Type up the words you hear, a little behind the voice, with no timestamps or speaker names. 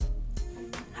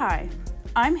Hi,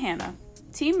 I'm Hannah,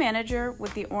 Team Manager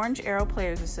with the Orange Arrow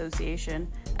Players Association,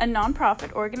 a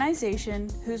nonprofit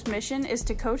organization whose mission is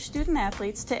to coach student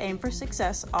athletes to aim for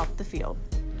success off the field.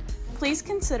 Please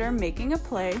consider making a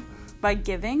play by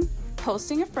giving,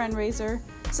 posting a friend-raiser,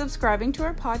 subscribing to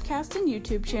our podcast and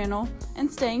YouTube channel,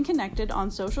 and staying connected on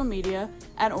social media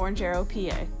at Orange Arrow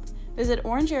PA. Visit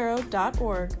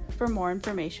orangearrow.org for more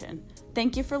information.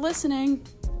 Thank you for listening.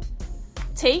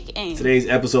 Take aim. Today's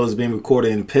episode is being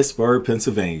recorded in Pittsburgh,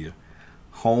 Pennsylvania,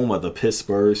 home of the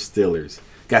Pittsburgh Steelers.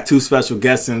 Got two special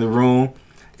guests in the room.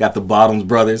 Got the Bottoms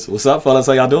brothers. What's up, fellas?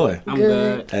 How y'all doing? I'm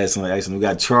good. Excellent. We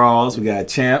got Charles. We got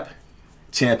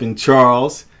Champion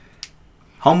Charles.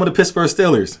 Home of the Pittsburgh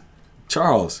Steelers.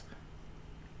 Charles.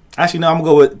 Actually, no, I'm going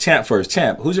to go with Champ first.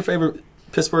 Champ, who's your favorite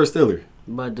Pittsburgh Steeler?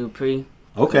 Bud Dupree.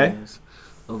 Okay.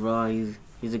 Overall,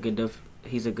 he's a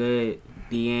good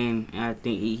DN, and I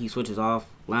think he switches off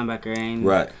linebacker and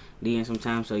DN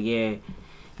sometimes. So yeah,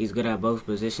 he's good at both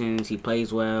positions. He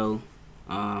plays well.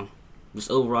 Just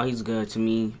overall, he's good to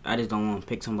me. I just don't want to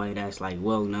pick somebody that's like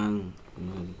well known.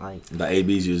 Like the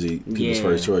AB's usually people's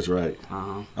first choice, right?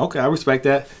 Uh-huh. Okay, I respect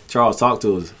that. Charles, talk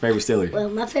to us. Favorite Steeler? Well,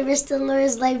 my favorite Steeler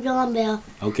is Le'Veon Bell.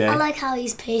 Okay. I like how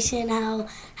he's patient,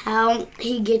 how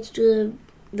he gets through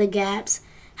the gaps,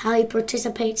 how he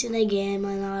participates in the game,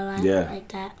 and all that. Yeah. Like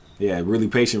that. Yeah, really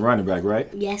patient running back, right?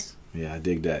 Yes. Yeah, I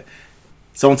dig that.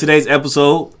 So in today's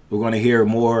episode, we're going to hear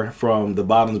more from the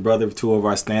Bottoms brothers, two of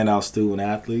our standout student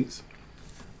athletes.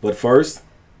 But first,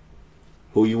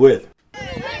 who you with?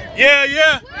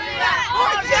 Yeah.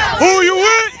 Who you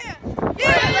with?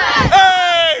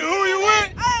 Hey, who you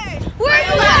with? Where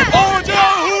you at? Orange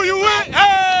Arrow, who you with?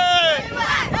 Hey,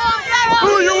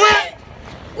 who you with?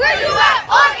 Where you at?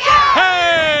 Orange Arrow.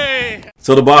 Hey.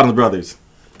 So the Bottoms brothers,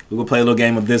 we're going to play a little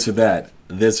game of this or that.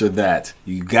 This or that.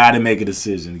 You got to make a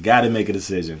decision.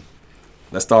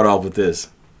 Let's start off with this.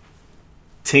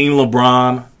 Team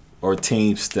LeBron or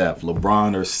Team Steph?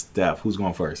 LeBron or Steph? Who's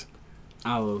going first?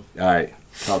 I will. All right.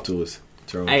 Talk to us.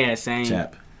 Charles.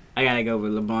 Champ. I gotta go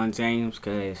with LeBron James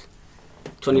because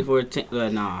 2014.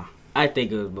 I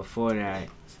think it was before that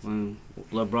when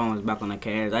LeBron was back on the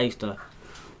Cavs. I used to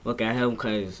look at him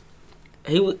because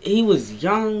he was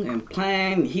young and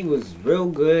playing. He was real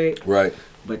good. Right.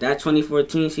 But that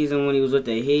 2014 season when he was with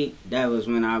the Heat, that was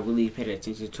when I really paid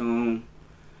attention to him.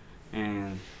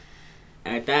 And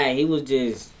at that, he was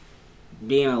just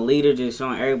being a leader, just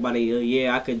showing everybody,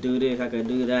 yeah, I could do this, I could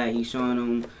do that. He's showing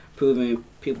them, proving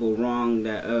people wrong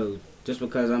that, just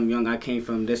because I'm young, I came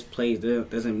from this place,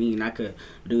 doesn't mean I could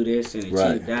do this and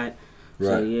achieve that. Right.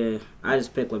 So, yeah, I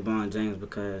just picked LeBron James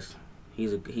because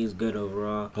he's good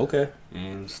overall. Okay.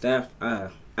 And Steph,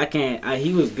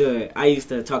 he was good. I used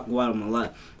to talk about him a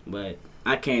lot, but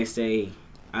I can't say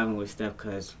I'm with Steph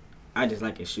because I just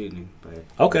like his shooting. But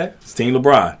Okay. It's Team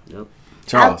LeBron. Yep.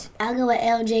 Charles. I'll go with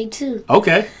LJ too.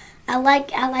 Okay. I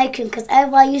like him because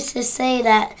everybody used to say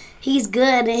that he's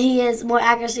good and he has more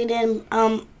accuracy than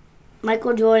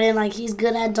Michael Jordan. Like he's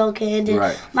good at dunking. And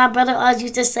right. My brother always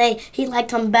used to say he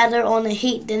liked him better on the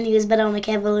Heat than he was better on the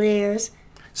Cavaliers.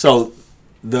 So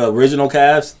the original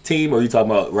Cavs team, or are you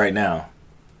talking about right now?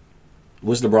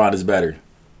 Which LeBron is better?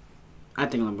 I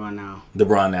think LeBron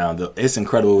now. It's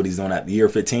incredible what he's doing at the year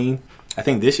 15. I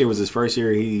think this year was his first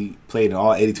year he played in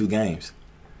all 82 games.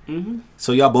 Mm-hmm.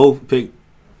 So y'all both picked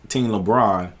Team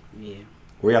LeBron. Yeah.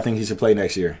 Where y'all think he should play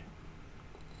next year?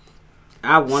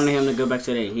 I wanted him to go back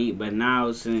to the Heat, but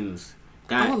now since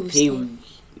that he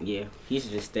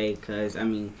should just stay because, I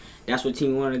mean, that's what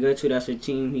team he wanted to go to. That's what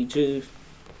team he choose.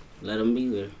 Let him be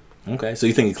there. Okay. So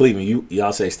you think in Cleveland,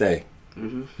 y'all say stay.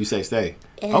 Mm-hmm. You say stay.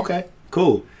 Yeah. Okay.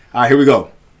 Cool. All right, here we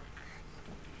go.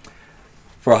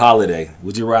 For a holiday,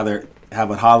 would you rather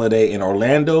have a holiday in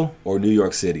Orlando or New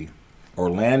York City?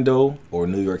 Orlando or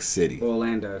New York City?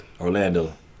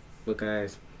 Orlando.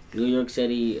 Because New York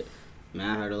City, man,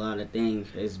 I heard a lot of things.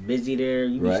 It's busy there.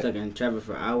 You be stuck in traffic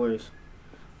for hours.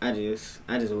 I just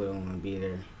wouldn't want to be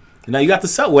there. Now, you got the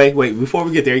subway. Wait, before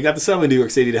we get there, you got the subway in New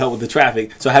York City to help with the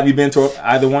traffic. So have you been to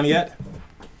either one yet?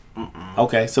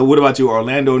 Okay, so what about you,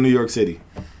 Orlando or New York City?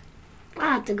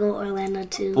 I have to go Orlando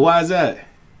too. Why is that?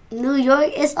 New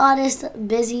York, it's all this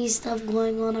busy stuff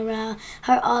going on around.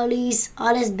 All this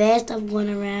bad stuff going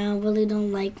around.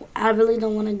 I really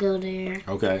don't want to go there.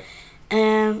 Okay.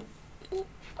 And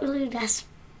really, that's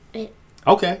it.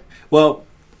 Okay. Well,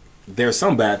 there's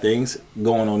some bad things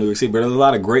going on in New York City, but there's a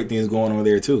lot of great things going on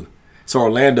there too. So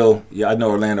Orlando, I know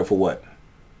Orlando for what?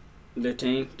 The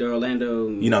team, the Orlando.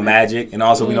 Magic, and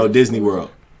also we know Disney World,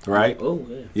 right? Oh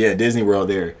yeah. Yeah, Disney World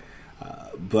there.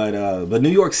 But New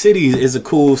York City is a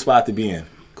cool spot to be in.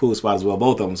 cool spot as well.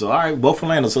 Both of them. So all right, both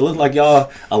Orlando. So it looks like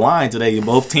y'all aligned today. You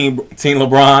both team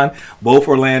LeBron, both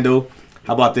Orlando.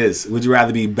 How about this? Would you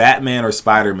rather be Batman or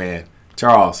Spider-Man?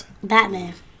 Charles.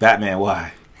 Batman. Batman.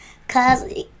 Why? Cause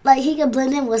like he can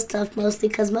blend in with stuff mostly.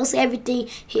 Cause mostly everything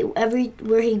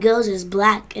everywhere he goes is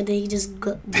black, and then he just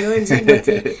blends in with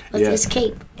it with his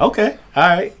cape. Okay. All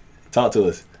right. Talk to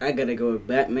us. I gotta go with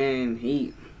Batman.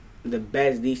 He the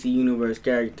best DC Universe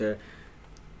character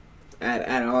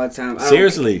at all times.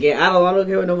 Seriously? I don't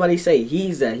care what nobody say.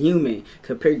 He's a human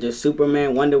compared to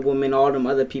Superman, Wonder Woman, all them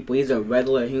other people. He's a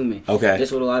regular human. Okay.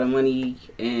 Just with a lot of money,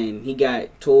 and he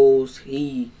got tools.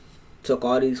 He took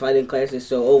all these fighting classes.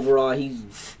 So overall,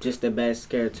 he's just the best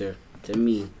character to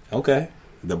me. Okay.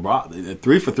 The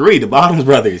 3 for 3, the Bottoms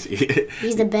brothers.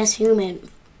 He's the best human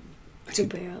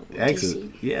superhero.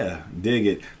 Excellent. Yeah, dig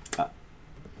it.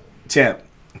 Champ,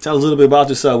 tell us a little bit about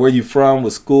yourself. Where you from?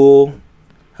 What school?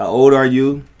 How old are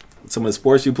you? Some of the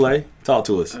sports you play? Talk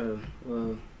to us.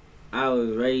 Well, I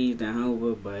was raised in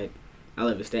Homewood, but I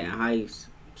live in Stanton Heights,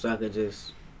 so I could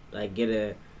just like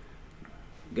get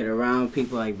around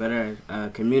people, like better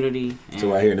community. And,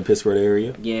 So right here in the Pittsburgh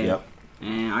area? Yeah. Yep.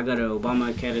 And I go to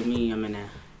Obama Academy. I'm in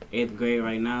the 8th grade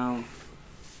right now.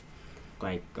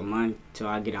 Like a month till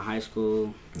I get in high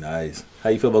school. Nice. How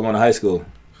you feel about going to high school?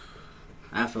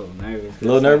 I feel nervous. A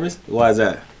little nervous? Why is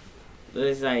that?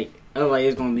 It's like, otherwise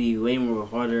it's going to be way more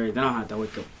harder. Then I'll have to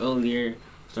wake up earlier,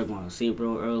 start going to sleep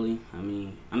real early. I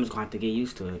mean, I'm just going to have to get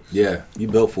used to it. Yeah, you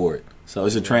built for it. So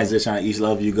it's a transition on each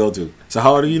level you go to. So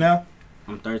how old are you now?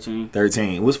 I'm 13.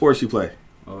 13. What sports you play?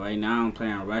 Well, right now I'm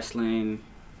playing wrestling,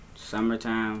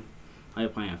 summertime. I'm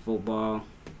playing football.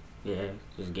 Yeah,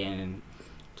 just getting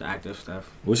into active stuff.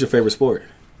 What's your favorite sport?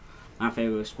 My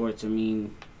favorite sport to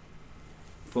me,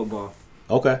 football.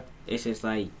 Okay. It's just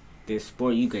like this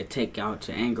sport you could take out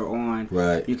your anger on.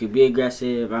 Right. You could be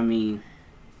aggressive. I mean,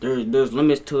 there's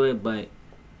limits to it, but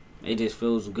it just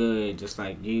feels good. Just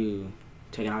like you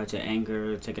taking out your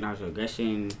anger, taking out your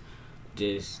aggression,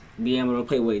 just being able to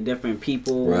play with different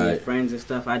people, Right. your friends and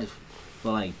stuff. I just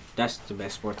feel like that's the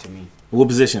best sport to me. What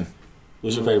position?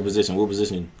 What's your favorite position? What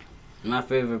position? My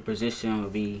favorite position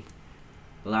would be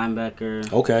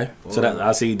linebacker. Okay. So that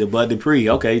I see the Bud Dupree.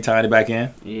 Okay, you tying it back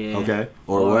in. Yeah. Okay.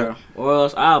 Or what? Or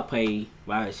else I'll play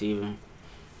wide receiver.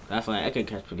 I feel like I can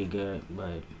catch pretty good,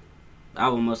 but I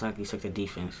would most likely stick to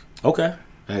defense. Okay.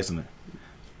 Excellent.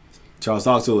 Charles,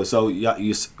 talk to us. So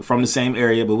you from the same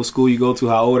area, but what school you go to?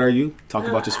 How old are you? Talk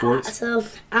about your sports. So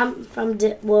I'm from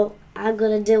I go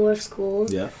to Dilworth School.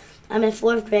 Yeah. I'm in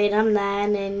 4th grade. I'm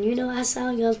 9, and I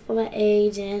sound young for my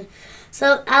age, and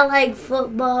so I like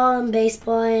football and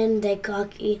baseball and they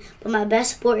cocky, but my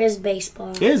best sport is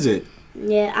baseball. Is it?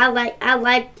 Yeah, I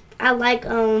like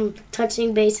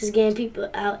touching bases, getting people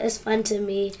out. It's fun to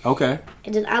me. Okay.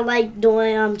 And then I like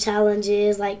doing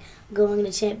challenges, like going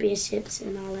to championships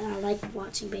and all that. I like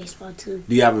watching baseball too.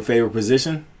 Do you have a favorite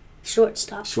position?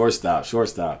 Shortstop.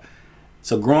 Shortstop.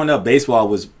 So growing up, baseball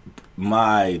was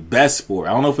my best sport.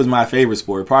 I don't know if it's my favorite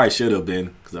sport. It probably should have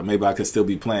been, because maybe I could still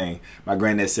be playing. My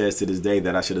granddad says to this day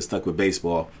that I should have stuck with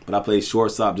baseball. But I played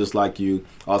shortstop just like you.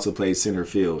 Also played center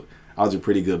field. I was a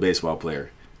pretty good baseball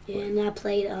player. Yeah, and I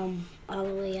played all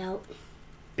the way out.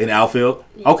 In outfield?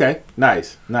 Yeah. Okay,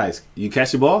 nice. You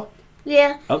catch the ball?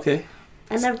 Yeah. Okay.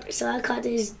 I caught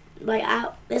this,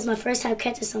 it's my first time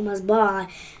catching someone's ball.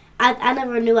 I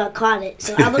never knew I caught it.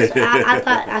 So I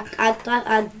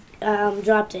thought I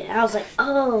dropped it. I was like,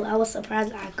 oh, I was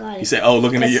surprised I caught it. You said, oh,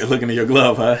 looking at your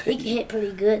glove, huh? He can hit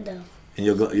pretty good though. And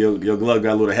your glove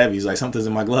got a little heavy. He's like, something's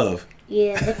in my glove.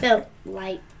 Yeah, it felt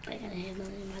light. I gotta have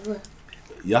nothing in my glove.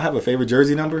 Y'all have a favorite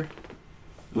jersey number?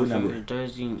 What My number? favorite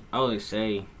jersey, I would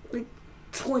say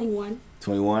 21.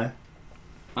 21?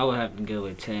 I would have to go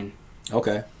with 10.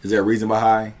 Okay. Is there a reason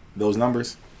behind those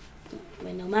numbers?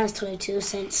 Wait, no, mine's 22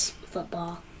 since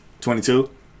football. 22?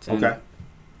 10. Okay.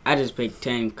 I just picked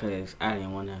 10 because I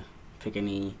didn't want to pick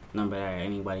any number that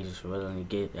anybody just really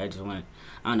get. I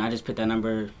just picked that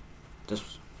number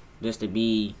just to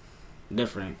be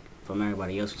different from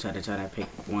everybody else. Try to pick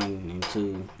 1 and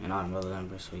 2 and all them other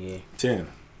numbers. So yeah. 10.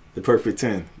 The perfect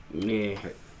 10. Yeah.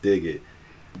 Dig it.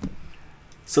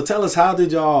 So tell us, how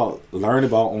did y'all learn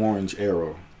about Orange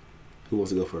Arrow? Who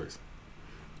wants to go first?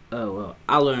 Oh, well,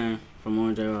 I learned from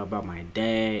Orange Arrow about my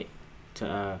dad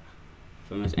from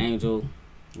Miss Angel.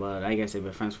 But I guess they've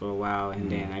been friends for a while, and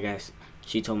then I guess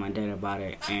she told my dad about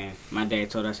it, and my dad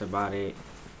told us about it,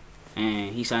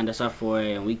 and he signed us up for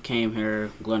it, and we came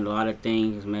here, learned a lot of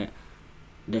things, met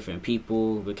different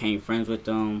people, became friends with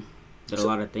them, did a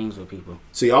lot of things with people.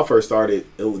 So y'all first started,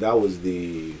 that was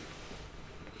the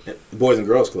Boys and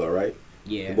Girls Club, right?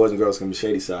 Yeah. The Boys and Girls Club,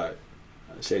 Shady Side.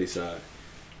 Shady Side?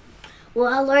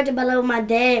 Well, I learned about it with my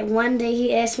dad. One day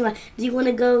he asked me, like, do you want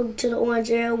to go to the Orange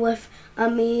Arrow with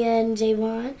me and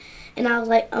Javon? And I was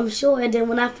like, I'm sure. And then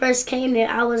when I first came there,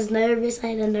 I was nervous. I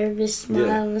had a nervous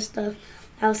smile and stuff.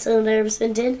 I was so nervous.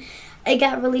 And then it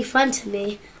got really fun to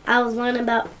me. I was learning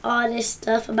about all this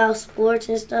stuff, about sports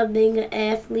and stuff, being an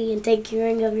athlete and take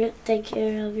care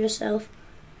of yourself.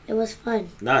 It was fun.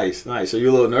 Nice. So you were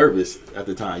a little nervous at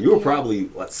the time. You were probably,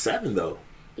 7 though?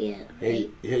 Yeah. Hey,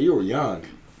 yeah, you were young.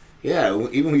 Yeah,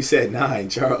 even when you said 9,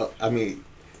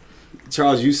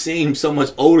 Charles, you seem so much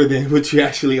older than what you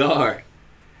actually are.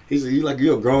 You're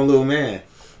a grown little man.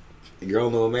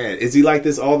 Is he like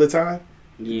this all the time?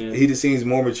 Yeah. He just seems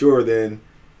more mature than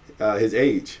his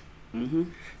age. Mm-hmm.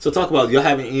 So talk about, y'all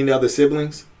having any other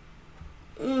siblings?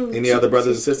 Any other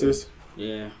brothers and sisters?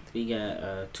 Yeah, we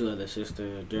got 2 other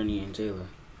sisters, Journey and Jayla.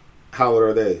 How old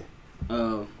are they?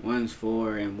 One's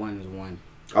 4 and one's 1.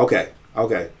 Okay.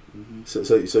 Mm-hmm.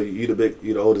 So you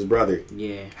the oldest brother.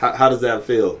 Yeah. How does that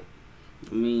feel?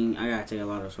 I mean, I gotta take a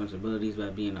lot of responsibilities by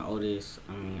being the oldest.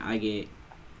 I mean, I get,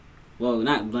 well,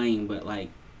 not blamed, but like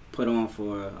put on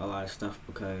for a lot of stuff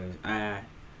because I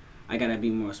gotta be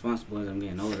more responsible as I'm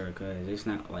getting older because it's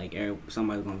not like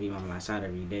somebody's gonna be by my side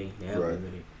every day to help me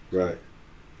with it.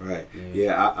 Right.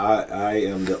 Yeah, I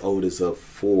am the oldest of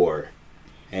 4,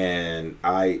 and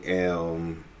I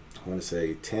am, I want to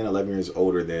say 10, 11 years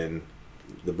older than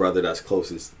the brother that's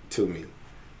closest to me.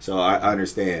 So I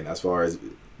understand as far as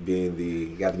being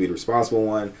you got to be the responsible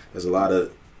one. There's a lot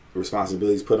of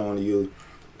responsibilities put on you.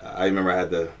 I remember I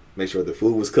had to make sure the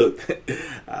food was cooked,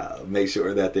 make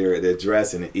sure that they're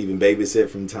dressed, and even babysit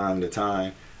from time to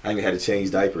time. I even had to change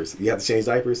diapers. You have to change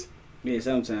diapers? Yeah,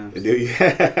 sometimes. Do you?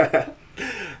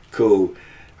 Cool.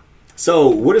 So,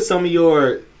 what are some of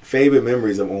your favorite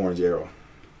memories of Orange Arrow?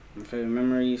 My favorite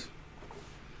memories?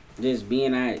 Just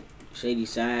being at Shady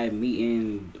Side,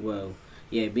 being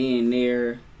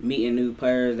there, meeting new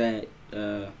players that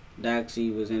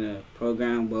actually was in a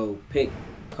program, pick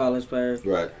college players.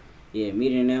 Right. Yeah,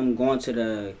 meeting them, going to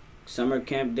the summer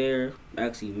camp there,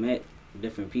 actually met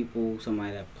different people,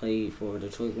 somebody that played for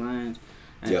Detroit Lions.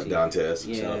 Yep, Dantes.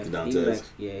 Yeah, shout out to Dantes.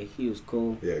 He was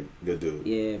cool. Yeah, good dude.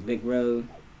 Yeah, Big Row.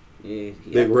 Yeah.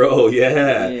 Big Row,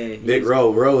 yeah. Big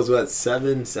Row. Row was what,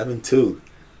 7'2".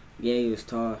 Yeah, he was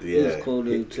tall. Yeah. He was cool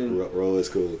dude too. Row is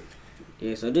cool.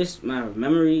 Yeah, so just my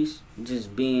memories,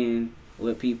 just being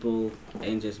with people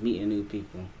and just meeting new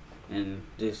people. And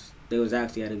just, they was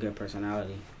actually had a good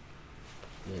personality.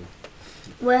 Yeah.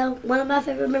 Well, one of my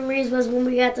favorite memories was when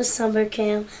we got to summer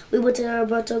camp. We went to the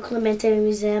Roberto Clemente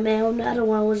Museum, and another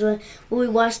one was when we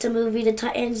watched the movie The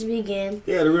Titans Begin.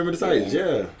 Yeah, Remember the Titans,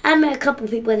 yeah. I met a couple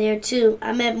people there, too.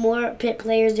 I met more Pitt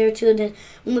players there, too. Than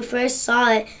when we first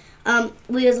saw it,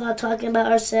 we was all talking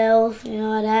about ourselves and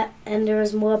all that, and there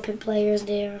was more Pitt players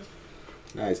there.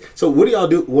 Nice. So what do y'all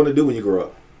want to do when you grow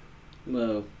up?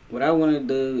 Well, what I want to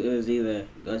do is either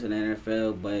go to the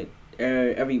NFL, but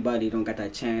everybody don't got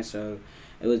that chance, so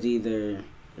it was either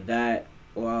that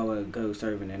or I would go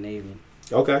serve in the Navy.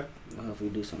 Okay. I'll hopefully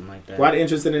do something like that. Why the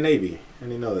interest in the Navy? I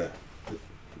didn't know that.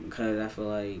 Because I feel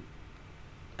like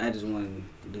I just want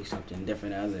to do something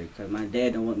different than others. Because my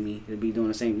dad don't want me to be doing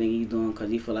the same thing he's doing because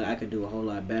he feel like I could do a whole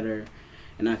lot better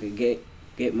and I could get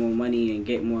more money and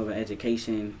get more of an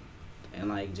education and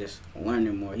like just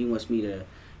learning more. He wants me to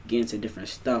get into different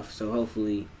stuff, so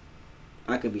hopefully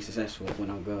I could be successful when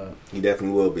I grow up. You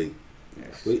definitely will be.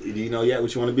 Yes. Do you know yet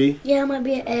what you want to be? Yeah, I might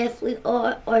be an athlete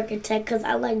or architect because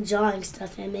I like drawing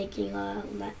stuff and making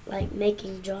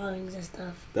making drawings and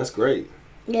stuff. That's great.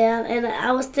 Yeah, and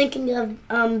I was thinking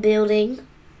of building.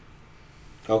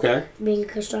 Okay. Being a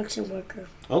construction worker.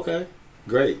 Okay.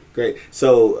 Great.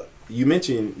 So you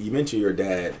mentioned your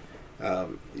dad. I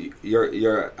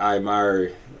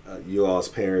admire you all's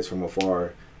parents from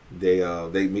afar.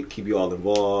 They keep you all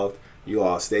involved. You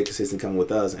all stay consistent coming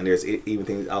with us, and there's even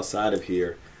things outside of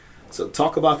here. So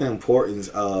talk about the importance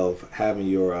of having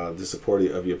the support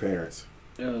of your parents.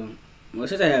 Well,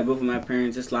 since I had both of my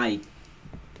parents, it's like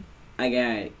I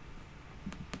got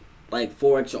like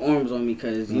 4 extra arms on me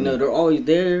because they're always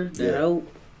there to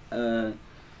help.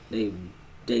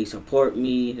 They support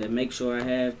me. They make sure I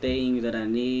have things that I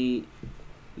need.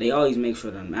 They always make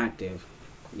sure that I'm active.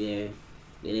 Yeah,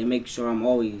 they make sure I'm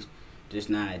always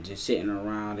not just sitting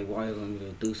around. They always want me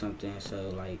to do something. So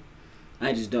like,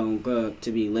 I just don't grow up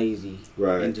to be lazy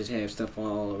and just have stuff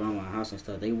all around my house and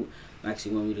stuff. They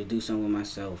actually want me to do something with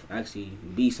myself. Actually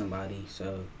be somebody.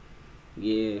 So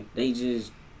yeah, I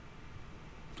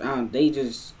don't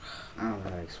know how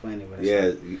to explain it. But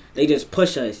they just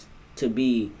push us to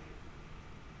be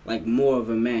like more of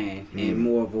a man and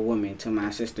more of a woman to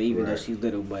my sister, even though she's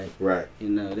little. But right, you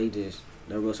know,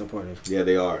 they're real supportive. Yeah,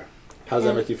 they are. How does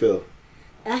that make you feel?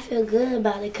 I feel good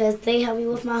about it because they help me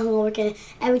with my homework, and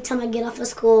every time I get off of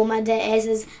school, my dad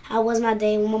asks how was my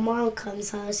day. When my mom comes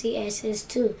home, she asks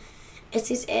too. And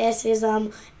she asks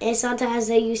and sometimes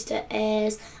they used to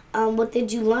ask, what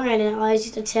did you learn? And I always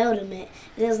used to tell them it.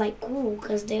 And it was like cool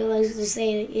because they always used to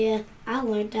say, yeah, I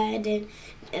learned that.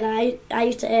 And I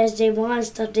used to ask Javon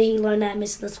stuff. Did he learn that,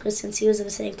 Miss Elizabeth, since he was in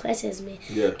the same class as me?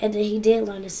 Yeah. And then he did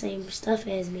learn the same stuff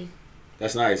as me.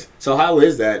 That's nice. So how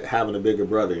is that having a bigger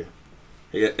brother?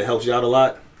 It helps you out a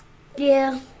lot?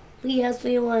 Yeah. He helps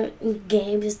me on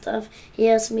games and stuff. He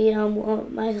helps me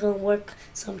on my homework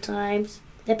sometimes.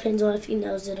 Depends on if he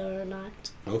knows it or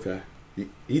not. Okay.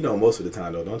 You know most of the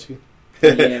time, though, don't you?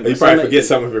 Yeah, you probably forget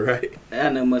some of it, right? I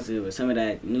know most of it, but some of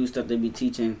that new stuff they be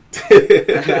teaching,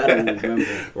 I don't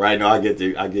remember. Right, no, I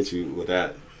get you with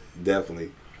that.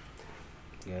 Definitely.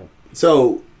 Yeah.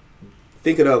 So,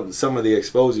 thinking of some of the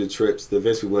exposure trips, the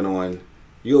events we went on,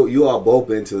 you all both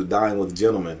been to Dine with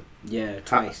Gentlemen. Yeah,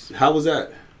 twice. How was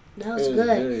that? That was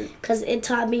good because it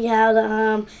taught me how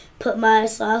to put my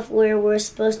software where it's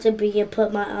supposed to be and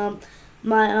put my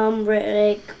my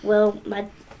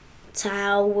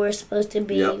towel where it's supposed to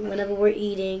be whenever we're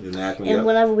eating. Exactly. And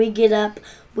whenever we get up,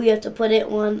 we have to put it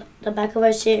on the back of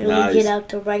our chair, and we get out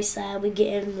the right side, we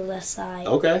get in the left side.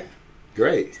 Okay,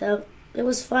 great. So it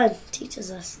was fun.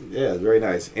 Teaches us. Yeah, very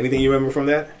nice. Anything you remember from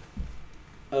that?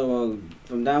 Oh, well,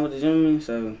 from Down with the Gentlemen,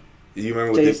 so... You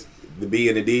remember with the B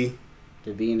and the D?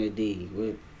 The B and the D.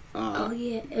 With, oh,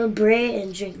 yeah. It was bread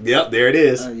and drink. Yep, there it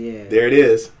is. Oh, yeah. There it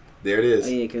is. There it is. Oh,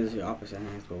 yeah, because you're opposite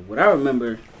hands. But what I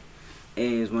remember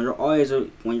is when you're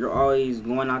always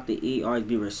going out to eat, always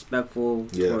be respectful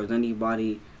towards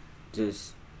anybody.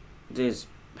 Just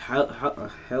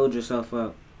held yourself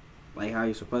up like how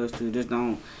you're supposed to. Just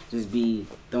don't just be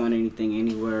throwing anything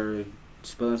anywhere,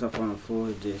 spilling stuff on the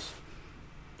floor. Just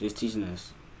teaching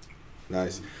us.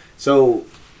 Nice. So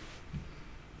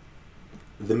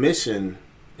the mission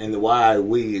and the why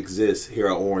we exist here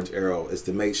at Orange Arrow is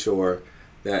to make sure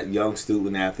that young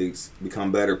student athletes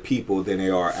become better people than they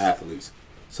are athletes.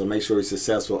 So make sure you're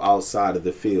successful outside of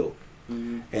the field.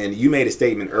 Mm-hmm. And you made a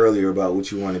statement earlier about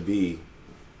what you want to be,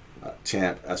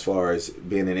 Champ, as far as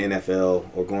being in NFL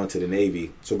or going to the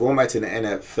Navy. So going back to the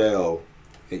NFL,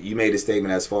 you made a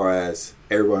statement as far as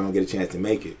everyone will get a chance to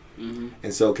make it. Mm-hmm.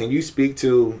 And so can you speak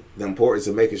to the importance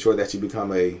of making sure that you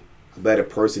become a better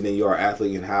person than you are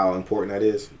athlete and how important that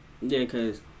is? Yeah,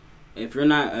 because if you're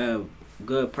not a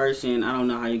good person, I don't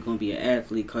know how you're going to be an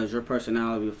athlete because your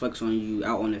personality reflects on you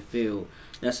out on the field.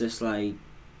 That's just like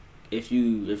if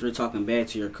you're talking bad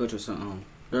to your coach or something,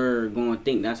 they're going to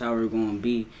think that's how we're going to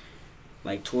be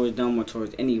like towards them or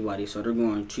towards anybody. So they're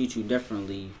going to treat you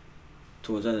differently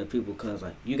towards other people because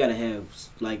like you got to have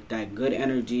like that good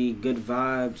energy, good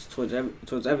vibes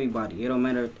towards everybody. It don't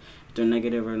matter if they're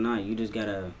negative or not. You just got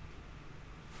to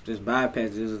just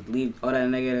bypass it. Just leave all that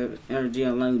negative energy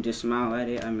alone. Just smile at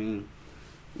it. I mean,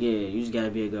 yeah, you just got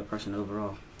to be a good person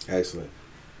overall. Excellent.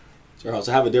 Charles,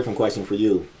 I have a different question for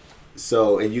you.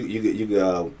 So, and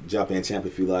you jump in, Champ,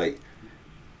 if you like.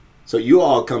 So you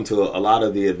all come to a lot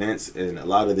of the events and a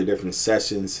lot of the different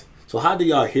sessions. So how do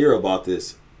y'all hear about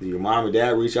this? Do your mom or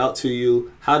dad reach out to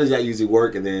you? How does that usually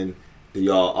work? And then do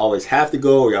y'all always have to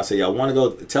go, or y'all say y'all want to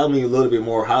go? Tell me a little bit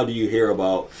more. How do you hear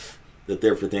about the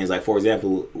different things? Like, for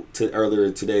example,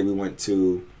 earlier today we went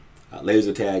to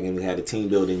laser tag and we had a team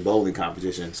building bowling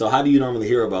competition. So how do you normally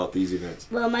hear about these events?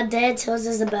 Well, my dad tells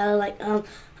us about it. Like,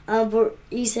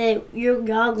 he said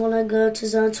y'all gonna go to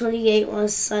Zone 28 on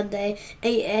Sunday,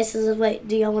 and he asks us, "Wait,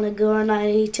 do y'all want to go or not?"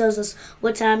 And he tells us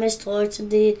what time it starts. And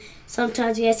then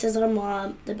sometimes he asks our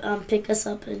mom to pick us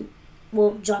up and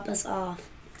will drop us off.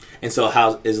 And so,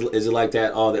 how is it like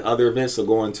that? All the other events, so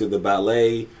going to the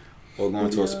ballet or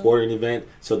going to a sporting event.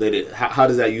 So how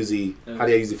does that usually? How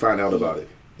do you usually find out about it?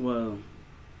 Well,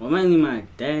 mainly my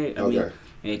dad. I mean,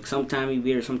 and sometimes he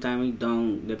be there, sometimes he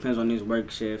don't. Depends on his work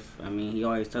shift. I mean, he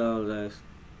always tells us,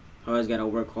 always gotta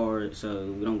work hard, so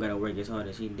we don't gotta work as hard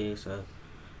as he did. So,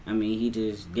 I mean, he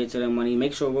just gets to the money,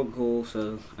 make sure we're cool.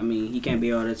 So, I mean, he can't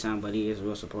be all the time, but he is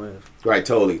real supportive. Right,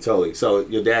 totally. So,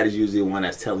 your dad is usually the one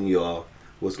that's telling you all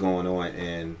what's going on,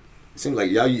 and it seems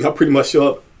like y'all pretty much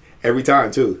show up every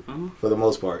time too, for the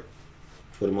most part.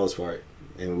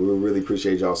 And we really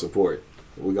appreciate y'all's support.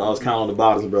 We always count on the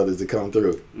Bottoms brothers to come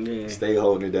through. Yeah. Stay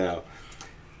holding it down.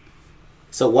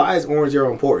 So why is Orange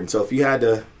Arrow important? So if you had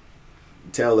to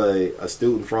tell a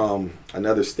student from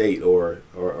another state or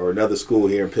another school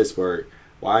here in Pittsburgh,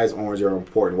 why is Orange Arrow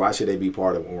important? Why should they be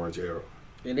part of Orange Arrow?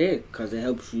 It is because it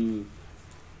helps you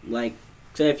like,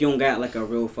 say if you don't got like a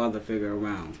real father figure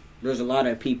around, there's a lot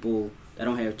of people that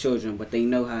don't have children, but they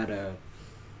know how to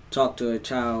talk to a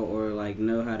child or like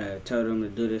know how to tell them to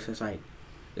do this. It's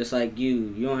like you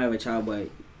don't have a child, but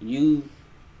you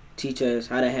teach us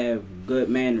how to have good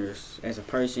manners as a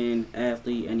person,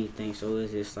 athlete, anything. So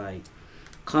it's just like,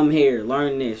 come here,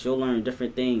 learn this. You'll learn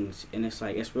different things, and it's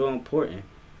like it's real important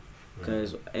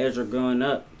because as you're growing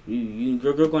up,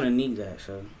 you're going to need that.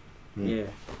 So yeah.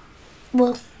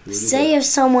 Well, say if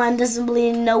someone doesn't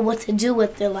really know what to do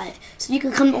with their life, so you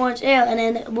can come to Orange Arrow and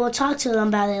then we'll talk to them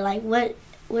about it, like what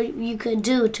you could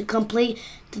do to complete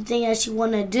the thing that you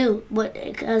want to do, but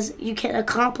because you can't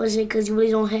accomplish it because you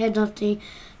really don't have nothing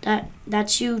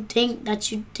that you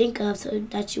think of so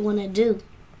that you want to do.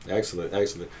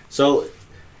 Excellent. So,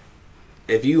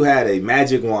 if you had a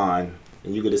magic wand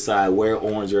and you could decide where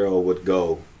Orange Arrow would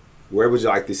go, where would you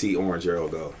like to see Orange Arrow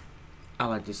go? I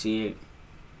like to see it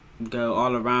go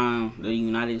all around the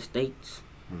United States,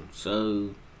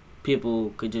 so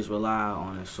people could just rely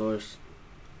on a source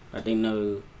that they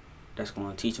know that's going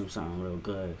to teach them something real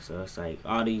good. So it's like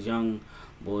all these young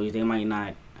boys, they might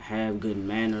not have good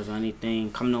manners or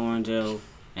anything. Come to Orange Arrow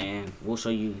and we'll show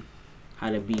you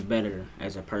how to be better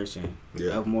as a person,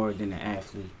 of more than an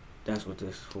athlete. That's what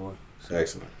this is for. So.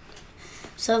 Excellent.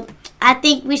 So I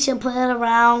think we should put it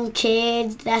around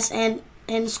kids that's in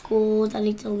schools that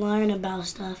need to learn about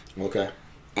stuff. Okay.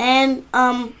 And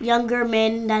younger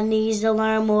men that needs to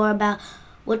learn more about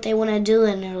what they want to do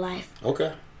in their life.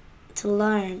 Okay. To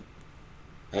learn.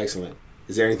 Excellent.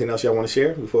 Is there anything else y'all want to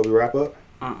share before we wrap up?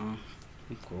 I'm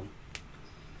cool.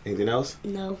 Anything else?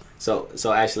 No. So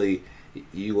actually,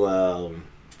 you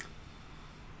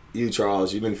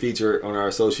Charles, you've been featured on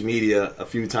our social media a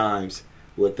few times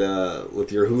with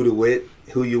your who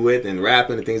you with, and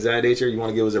rapping and things of that nature. You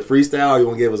want to give us a freestyle, or you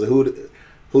want to give us a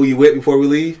who you with before we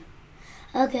leave?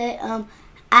 Okay.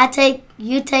 I take,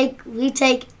 you take, we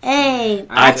take, aim.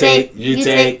 I take, you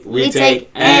take, we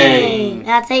take, aim.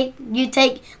 I take, you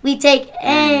take, we take,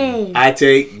 aim. I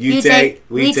take, you take,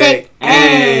 we take,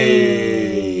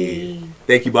 aim.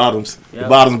 Thank you, Bottoms. The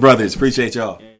Bottoms brothers. Appreciate y'all.